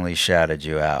recently shouted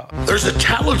you out. There's a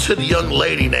talented young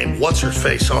lady named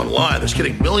What's-Her-Face online that's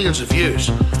getting millions of views,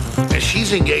 and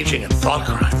she's engaging in thought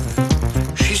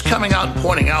crime. She's coming out and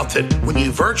pointing out that when you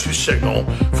virtue signal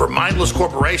for mindless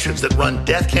corporations that run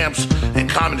death camps in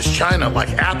communist China like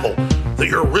Apple, that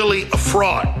you're really a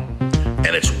fraud.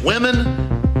 And it's women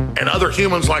and other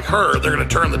humans like her, they're going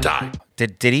to turn the tide.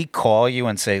 Did he call you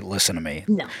and say, listen to me?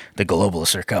 No. The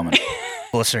globalists are coming.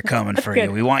 Globalists are coming for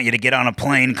you. We want you to get on a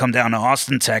plane, come down to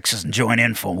Austin, Texas, and join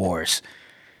InfoWars.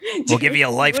 We'll give you a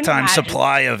lifetime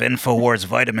supply of InfoWars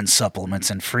vitamin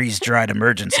supplements and freeze-dried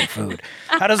emergency food.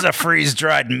 How does a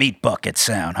freeze-dried meat bucket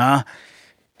sound, huh?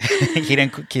 He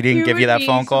didn't give you that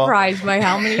phone call? Surprised by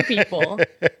how many people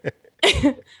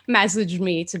messaged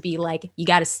me to be like, you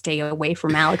got to stay away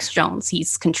from Alex Jones.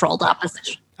 He's controlled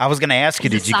opposition. I was going to ask you,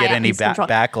 did you get any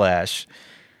backlash?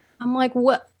 I'm like,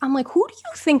 what? I'm like, who do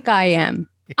you think I am?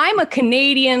 I'm a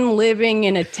Canadian living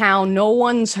in a town no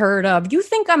one's heard of. You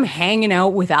think I'm hanging out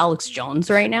with Alex Jones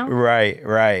right now?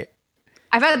 Right.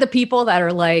 I've had the people that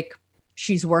are like,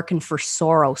 she's working for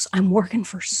Soros. I'm working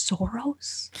for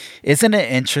Soros? Isn't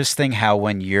it interesting how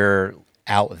when you're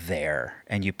out there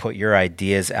and you put your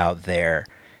ideas out there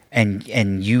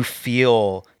and you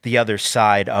feel the other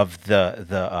side of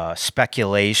the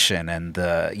speculation and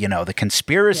the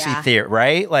conspiracy theory,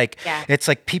 right? Like it's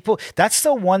like people. That's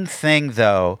the one thing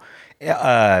though,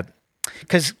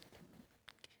 because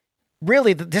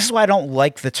really, this is why I don't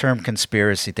like the term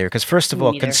conspiracy theory. Because first of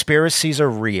all, conspiracies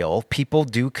are real. People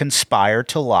do conspire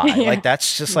to lie. Like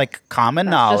that's just like common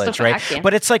knowledge, right?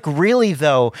 But it's like really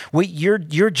though,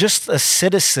 you're just a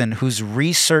citizen who's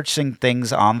researching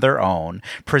things on their own,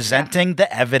 presenting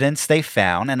the evidence they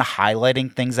found, and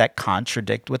highlighting things that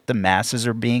contradict what the masses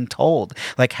are being told.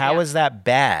 Like how is that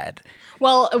bad?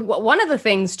 Well, one of the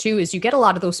things too is you get a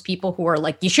lot of those people who are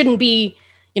like, you shouldn't be.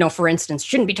 For instance,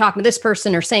 shouldn't be talking to this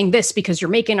person or saying this because you're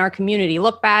making our community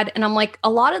look bad. And I'm like, a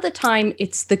lot of the time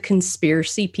it's the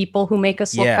conspiracy people who make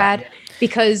us look bad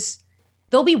because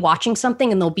they'll be watching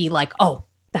something and they'll be like, oh,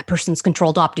 that person's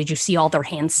controlled op. Did you see all their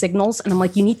hand signals? And I'm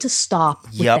like, you need to stop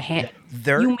with the hand.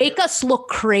 You make us look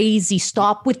crazy.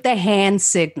 Stop with the hand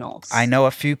signals. I know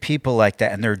a few people like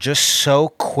that, and they're just so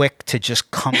quick to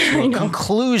just come to a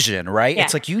conclusion, right? Yeah.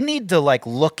 It's like, you need to like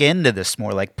look into this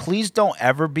more. Like, please don't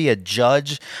ever be a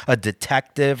judge, a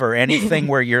detective, or anything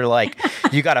where you're like,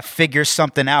 you got to figure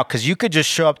something out. Because you could just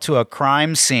show up to a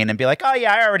crime scene and be like, oh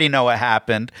yeah, I already know what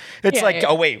happened. It's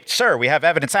oh wait, sir, we have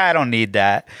evidence. I don't need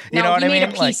that. You know what I mean? You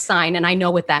made a peace sign, and I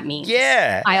know what that means.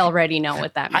 Yeah. I already know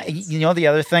what that means. The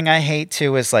other thing I hate hate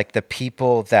too is like the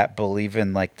people that believe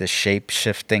in like the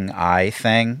shape-shifting eye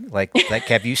thing. Like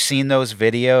have you seen those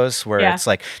videos where it's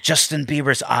like Justin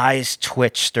Bieber's eyes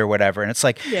twitched or whatever? And it's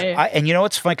like, and you know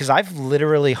what's funny? Because I've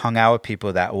literally hung out with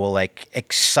people that will like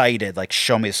excited, like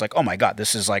show me, it's like, oh my God,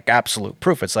 this is like absolute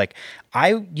proof. It's like,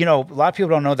 a lot of people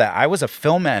don't know that I was a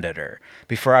film editor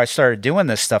before I started doing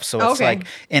this stuff. So it's like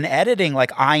in editing,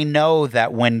 like I know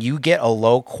that when you get a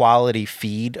low quality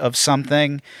feed of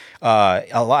something,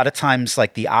 a lot of times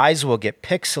like the eyes will get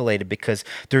pixelated because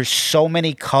there's so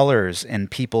many colors in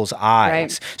people's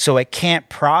eyes. So it can't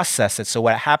process it. So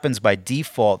what happens by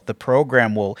default, the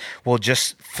program will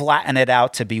just flatten it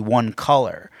out to be one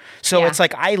color. So it's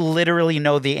like I literally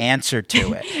know the answer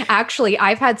to it. Actually,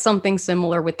 I've had something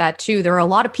similar with that too. There are a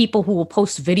lot of people who will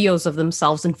post videos of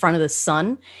themselves in front of the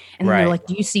sun. And they're like,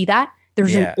 do you see that?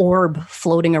 There's an orb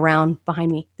floating around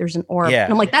behind me. There's an orb.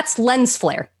 And I'm like, that's lens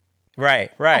flare.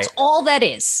 Right. That's all that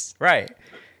is. Right.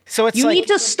 So it's you like, need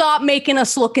to stop making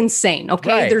us look insane,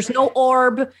 okay? There's no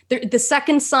orb. The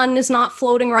second sun is not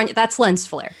floating around. That's lens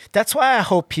flare. That's why I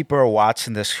hope people are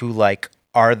watching this who like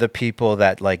are the people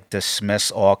that like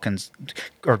dismiss all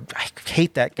or I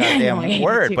hate that goddamn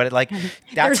word, but like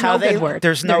that's how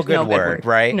there's no good word,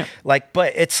 right? No. Like,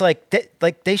 but it's like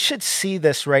they should see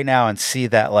this right now and see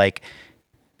that like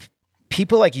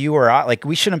people like you or I, like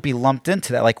we shouldn't be lumped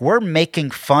into that. Like we're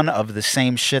making fun of the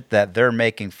same shit that they're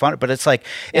making fun of. But it's like,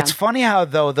 it's funny how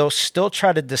though they'll still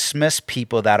try to dismiss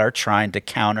people that are trying to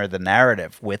counter the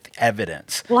narrative with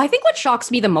evidence. Well, I think what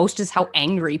shocks me the most is how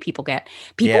angry people get.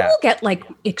 People will get like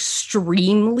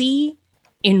extremely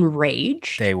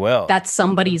enraged. They will. That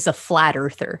somebody's a flat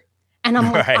earther. And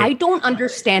I'm like, I don't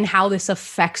understand how this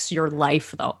affects your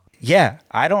life though. Yeah,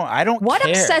 I don't What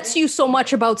care. upsets you so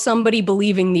much about somebody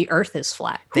believing the earth is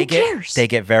flat? Who cares? They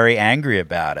get very angry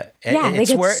about it. Yeah, they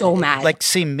get so mad. Like,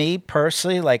 see, me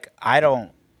personally, like, I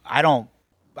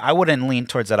wouldn't lean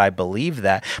towards that I believe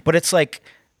that. But it's like,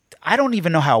 I don't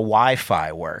even know how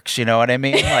Wi-Fi works. You know what I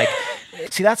mean? Like,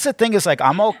 see, that's the thing is like,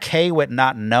 I'm okay with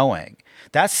not knowing.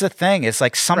 That's the thing. It's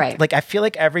like like I feel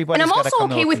like everybody's got to come to a conclusion. And I'm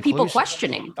also okay with people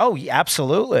questioning. Oh, yeah,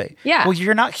 absolutely. Yeah. Well,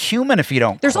 you're not human if you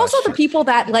don't. There's question. also the people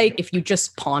that like if you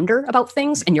just ponder about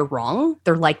things and you're wrong,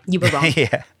 they're like you were wrong.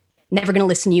 Never going to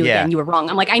listen to you again. You were wrong.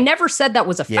 I'm like I never said that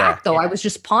was a fact though. I was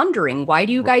just pondering. Why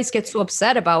do you guys get so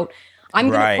upset about?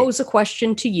 I'm going to pose a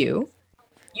question to you.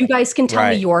 You guys can tell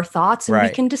me your thoughts and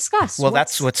we can discuss. Well,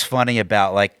 that's what's funny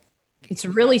about like. It's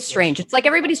really strange. It's like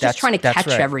everybody's just trying to catch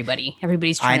everybody.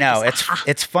 Everybody's trying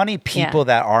it's funny people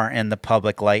that aren't in the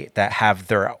public light that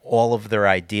have all of their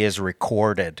ideas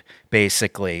recorded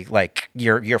basically like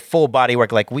your full body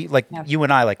work like you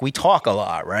and I like we talk a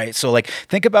lot, right? So like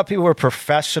think about people who are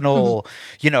professional,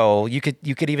 you know, you could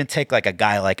even take like a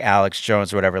guy like Alex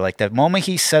Jones or whatever, like the moment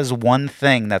he says one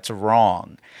thing that's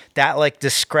wrong, that like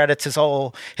discredits his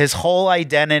whole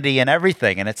identity and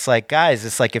everything. And it's like, guys,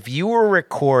 it's like if you were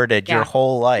recorded your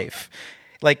whole life,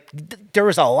 like there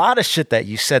was a lot of shit that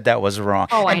you said that was wrong.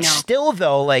 Oh, I know. And still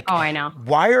though, like, I know.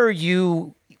 Why are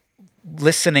you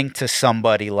listening to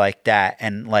somebody like that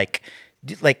and like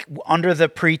under the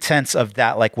pretense of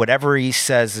that, like whatever he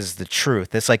says is the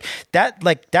truth? It's like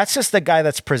that's just the guy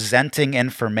that's presenting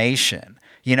information.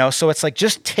 You know, so it's like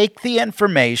just take the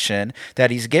information that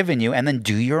he's given you and then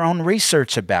do your own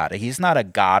research about it. He's not a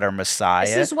god or messiah.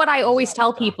 This is what I always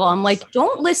tell people. I'm like,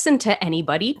 don't listen to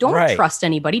anybody. Don't trust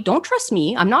anybody. Don't trust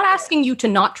me. I'm not asking you to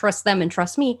not trust them and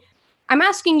trust me. I'm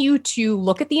asking you to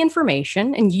look at the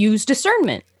information and use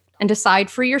discernment and decide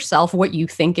for yourself what you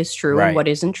think is true and what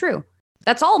isn't true.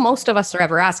 That's all most of us are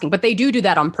ever asking, but they do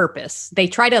that on purpose. They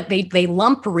try to, they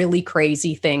lump really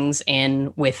crazy things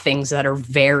in with things that are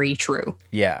very true.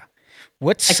 Yeah.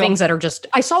 Things that are just,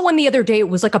 I saw one the other day. It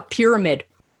was like a pyramid.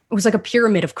 It was like a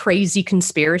pyramid of crazy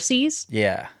conspiracies.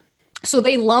 Yeah. So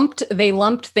they lumped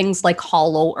things like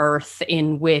Hollow Earth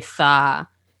in with,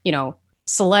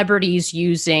 celebrities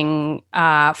using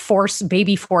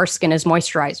baby foreskin as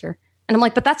moisturizer. And I'm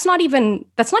like, but that's not even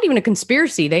a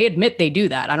conspiracy. They admit they do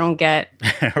that. I don't get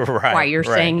why you're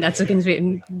saying that's a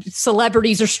conspiracy.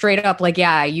 Celebrities are straight up like,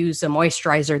 yeah, I use a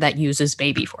moisturizer that uses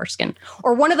baby foreskin.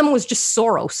 Or one of them was just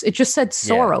Soros. It just said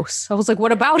Soros. I was like,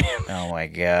 what about him? Oh my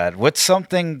God. What's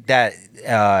something that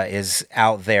is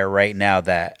out there right now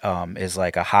that is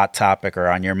like a hot topic or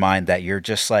on your mind that you're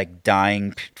just like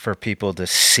dying for people to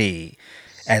see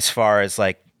as far as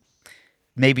like,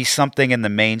 maybe something in the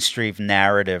mainstream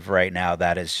narrative right now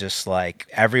that is just like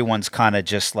everyone's kind of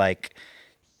just like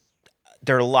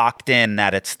they're locked in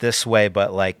that it's this way,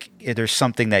 but like there's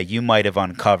something that you might have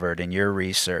uncovered in your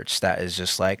research that is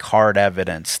just like hard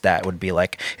evidence that would be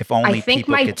like, if only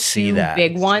people could see that. I think my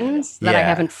two big ones that I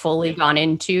haven't fully gone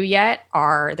into yet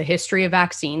are the history of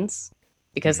vaccines,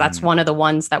 because that's one of the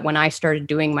ones that when I started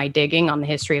doing my digging on the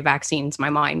history of vaccines, my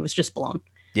mind was just blown.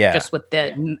 Yeah. Just with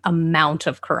the amount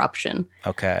of corruption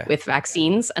with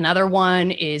vaccines. Another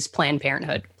one is Planned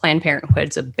Parenthood. Planned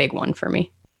Parenthood's a big one for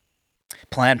me.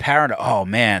 Planned Parenthood. Oh,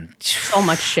 man. So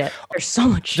much shit. There's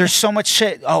so much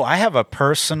shit. Oh, I have a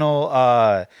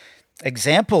personal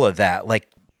example of that. Like,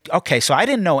 okay, so I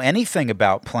didn't know anything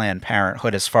about Planned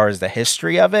Parenthood as far as the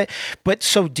history of it. But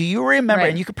so do you remember,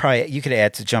 and you could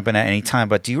add to jump in at any time,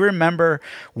 but do you remember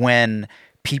when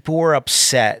people were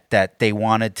upset that they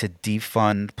wanted to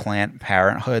defund Planned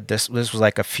Parenthood? This was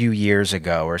like a few years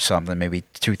ago or something, maybe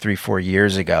 2, 3, 4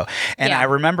 years ago. And I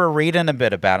remember reading a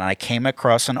bit about it, and I came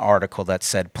across an article that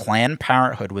said Planned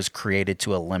Parenthood was created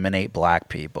to eliminate black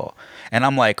people. And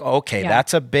I'm like, okay,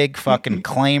 that's a big fucking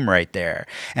claim right there.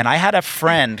 And I had a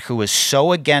friend who was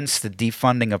so against the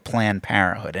defunding of Planned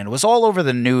Parenthood, and it was all over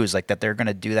the news, like that they're going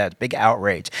to do that, big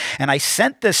outrage. And I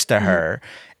sent this to her.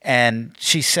 And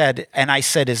she said, and I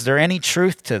said, is there any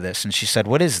truth to this? And she said,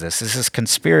 what is this? This is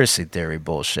conspiracy theory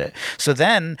bullshit. So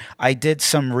then I did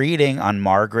some reading on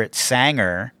Margaret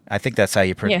Sanger. I think that's how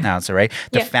you pronounce it, right?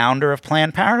 The founder of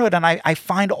Planned Parenthood. And I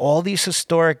find all these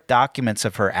historic documents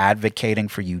of her advocating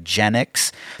for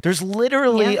eugenics. There's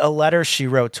literally a letter she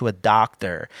wrote to a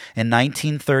doctor in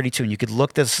 1932. And you could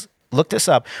look this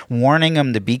up, warning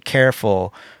him to be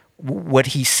careful what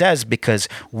he says, because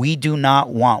we do not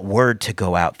want word to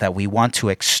go out that we want to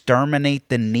exterminate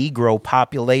the Negro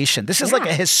population. This is like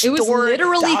a historic It was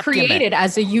literally document. Created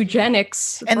as a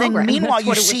eugenics program. Then meanwhile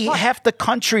you see half the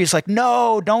country is like,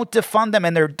 no, don't defund them,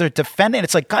 and they're defending.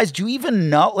 It's like, guys, do you even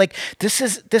know? Like,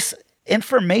 this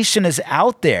information is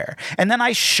out there. And then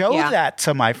I show that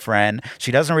to my friend.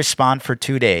 She doesn't respond for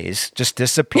 2 days, just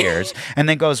disappears, and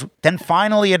then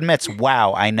finally admits,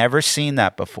 wow, I never seen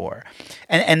that before.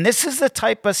 And this is the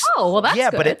type of that's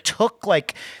good. But it took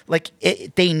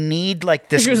they need like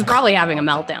this. She was probably having a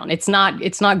meltdown. It's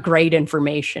not great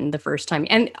information the first time.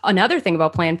 And another thing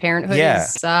about Planned Parenthood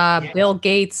is Bill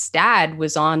Gates' dad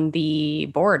was on the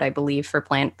board, I believe, for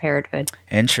Planned Parenthood.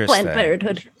 Interesting. Planned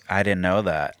Parenthood. I didn't know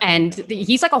that. And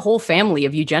he's like a whole family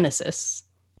of eugenicists.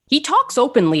 He talks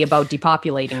openly about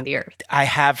depopulating the earth. I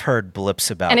have heard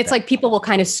blips about it. And it's like people will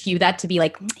kind of skew that to be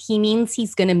like, he means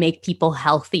he's going to make people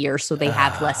healthier so they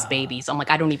have less babies. I'm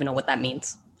like, I don't even know what that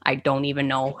means. I don't even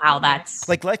know how that's...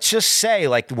 Like, let's just say,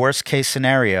 like, the worst case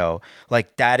scenario,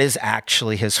 like, that is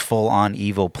actually his full-on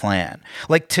evil plan.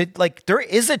 There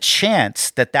is a chance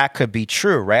that could be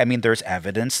true, right? I mean, there's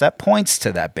evidence that points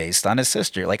to that based on his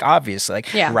history. Like, obviously,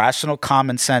 rational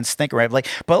common sense thinker, right? Like,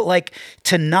 but, like,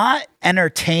 to not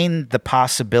entertain the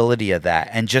possibility of that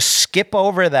and just skip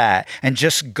over that and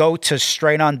just go to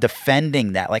straight on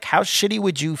defending that. Like, how shitty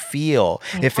would you feel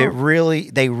if they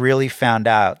really found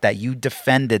out that you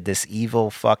defended this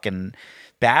evil fucking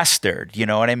bastard, you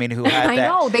know what I mean? Who had that? I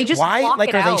know, they just block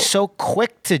it out. Are they so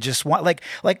quick to just want like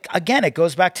again, it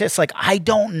goes back to, it's like, I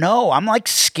don't know. I'm like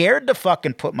scared to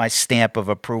fucking put my stamp of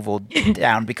approval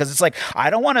down, because it's like, I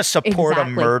don't want to support a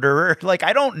murderer. Like,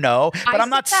 I don't know, but I'm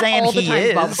not saying he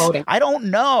is. I don't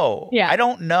know. Yeah. I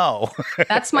don't know.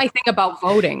 That's my thing about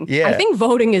voting. Yeah. I think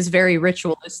voting is very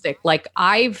ritualistic. Like,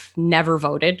 I've never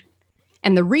voted.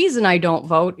 And the reason I don't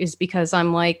vote is because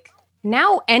I'm like,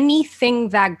 now anything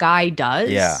that guy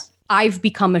does, I've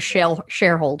become a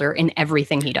shareholder in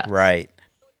everything he does. Right.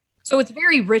 So it's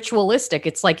very ritualistic.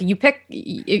 It's like you pick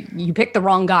the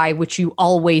wrong guy, which you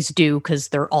always do because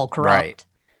they're all corrupt. Right.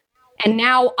 And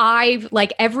now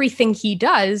everything he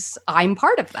does, I'm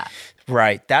part of that.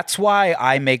 Right. That's why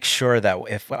I make sure that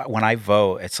when I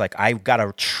vote, it's like, I've got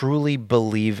to truly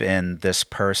believe in this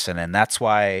person. And that's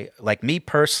why, like, me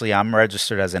personally, I'm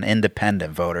registered as an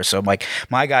independent voter. So I'm like,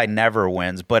 my guy never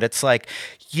wins, but it's like,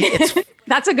 it's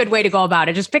that's a good way to go about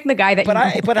it. Just pick the guy that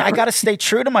But I got to stay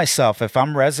true to myself. If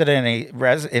I'm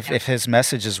if his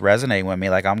message is resonating with me,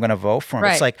 like, I'm going to vote for him.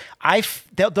 Right. It's like,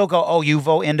 they'll go, oh, you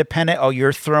vote independent? Oh,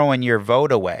 you're throwing your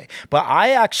vote away. But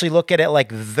I actually look at it like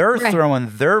they're throwing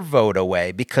their vote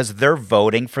away because they're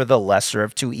voting for the lesser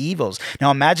of two evils.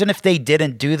 Now, imagine if they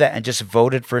didn't do that and just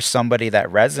voted for somebody that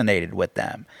resonated with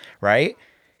them, right?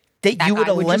 You would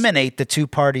eliminate the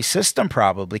two-party system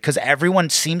probably, because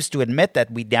everyone seems to admit that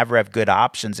we never have good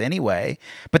options anyway.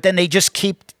 But then they just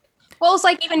keep... Well, it's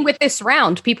like even with this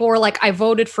round, people were like, I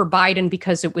voted for Biden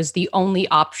because it was the only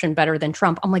option better than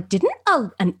Trump. I'm like, didn't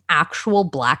an actual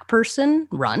black person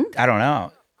run? I don't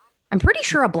know. I'm pretty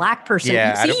sure a black person.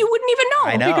 Yeah, See, you wouldn't even know,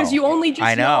 I know because you only just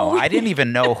I know. I didn't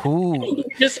even know who. You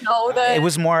just know that. It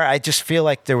was more, I just feel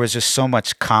like there was just so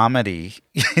much comedy,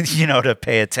 to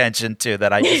pay attention to,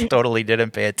 that I just totally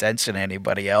didn't pay attention to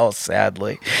anybody else,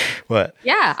 sadly. But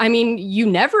yeah, I mean, you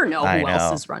never know who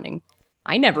else is running.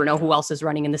 I never know who else is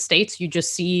running in the States. You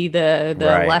just see the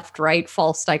Right. left-right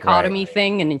false dichotomy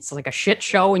thing, and it's like a shit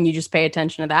show, and you just pay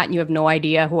attention to that, and you have no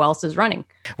idea who else is running.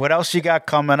 what else you got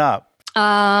coming up?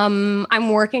 I'm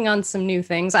working on some new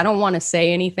things. I don't want to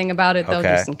say anything about it, though, Okay.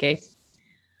 just in case.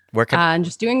 Where can I'm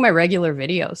just doing my regular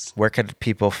videos. where could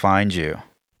people find you?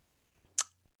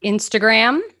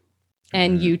 Instagram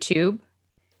and Mm-hmm. YouTube.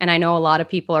 And I know a lot of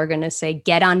people are going to say,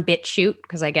 get on BitChute,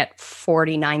 because I get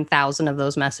 49,000 of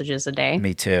those messages a day.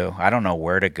 Me too. I don't know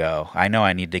where to go. I know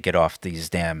I need to get off these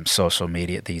damn social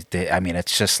media. I mean,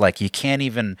 it's just like you can't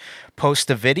even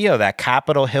post a video. That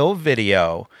Capitol Hill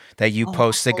video that you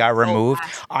posted got removed.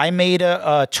 I made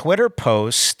a Twitter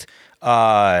post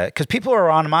because people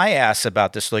are on my ass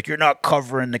about this. Like, you're not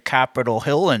covering the Capitol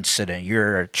Hill incident.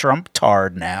 You're a Trump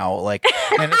tard now. Like,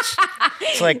 and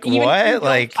it's like, Even if you what? don't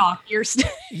Like, talk, you're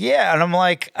yeah, and I'm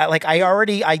like,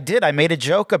 I made a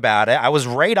joke about it. I was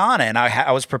right on it, and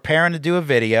I was preparing to do a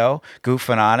video,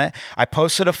 goofing on it. I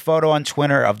posted a photo on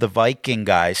Twitter of the Viking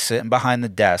guy sitting behind the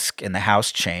desk in the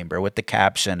House chamber with the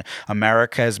caption,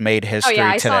 "America has made history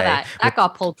I today." saw that. That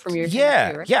got pulled from your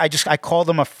Yeah, too, right? yeah. I called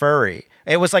him a furry.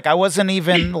 It was like I wasn't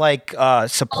even like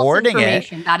supporting it.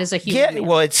 That is a huge Yeah, deal.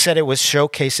 well, it said it was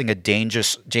showcasing a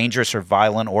dangerous or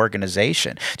violent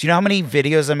organization. Do you know how many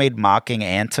videos I made mocking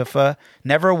Antifa?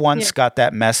 Never once got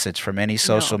that message from any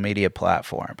social media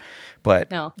platform.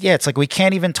 But yeah, it's like we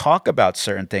can't even talk about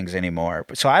certain things anymore.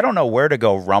 So I don't know where to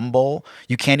go. Rumble,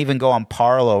 you can't even go on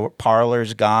Parler.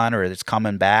 Parler's gone, or it's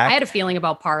coming back. I had a feeling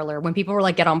about Parler. When people were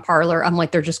like, get on Parler, I'm like,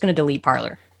 they're just going to delete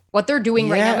Parler. What they're doing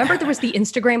right now. Remember there was the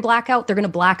Instagram blackout? They're going to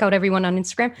black out everyone on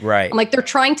Instagram. Right. I'm like, they're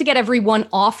trying to get everyone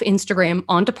off Instagram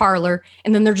onto Parler,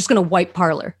 and then they're just going to wipe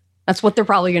Parler. That's what they're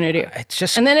probably going to do. It's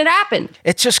just, and then it happened.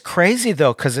 It's just crazy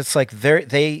though, because it's like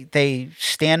they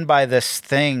stand by this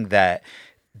thing that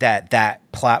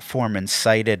platform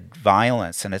incited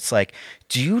violence, and it's like,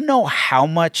 do you know how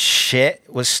much shit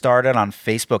was started on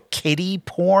Facebook? Kiddie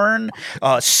porn,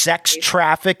 sex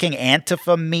trafficking,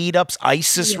 Antifa meetups,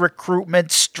 ISIS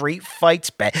recruitment, street fights,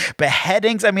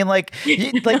 beheadings. I mean,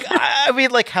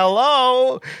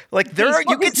 hello, like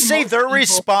you could say they're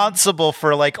responsible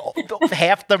for like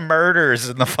half the murders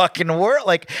in the fucking world,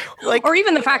 like, or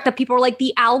even the fact that people are like,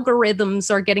 the algorithms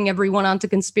are getting everyone onto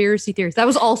conspiracy theories. That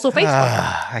was also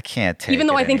Facebook. I can't take even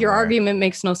though it I think your anymore. argument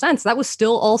makes no sense. That was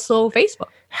still also Facebook.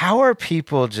 How are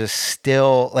people just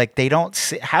still like, they don't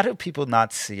see? How do people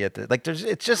not see it? Like,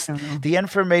 it's just the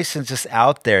information's just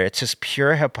out there. It's just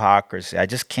pure hypocrisy. I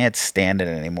just can't stand it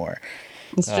anymore.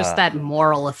 It's just that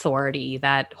moral authority,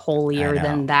 that holier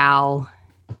than thou.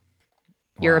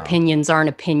 Your opinions aren't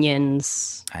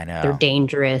opinions. I know. They're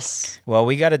dangerous. Well,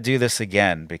 we got to do this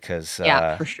again because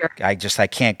for sure. I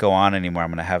can't go on anymore. I'm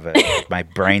going to have my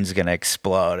brain's going to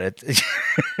explode.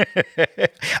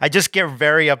 I just get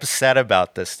very upset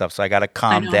about this stuff. So I got to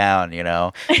calm down,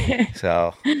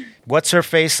 So what's her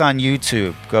face on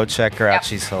YouTube? Go check her out.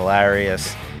 She's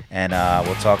hilarious. And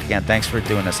we'll talk again. Thanks for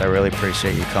doing this. I really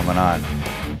appreciate you coming on.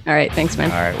 All right. Thanks,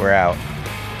 man. All right. We're out.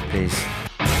 Peace.